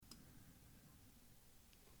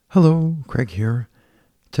Hello, Craig here.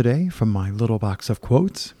 Today, from my little box of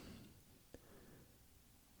quotes,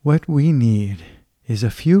 what we need is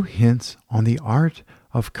a few hints on the art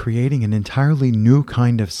of creating an entirely new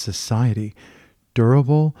kind of society,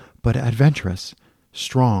 durable but adventurous,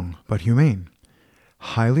 strong but humane,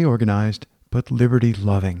 highly organized but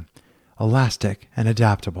liberty-loving, elastic and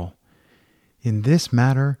adaptable. In this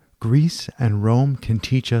matter, Greece and Rome can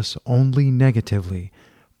teach us only negatively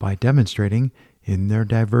by demonstrating, in their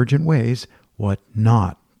divergent ways, what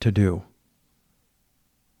not to do.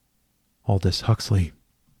 Aldous Huxley.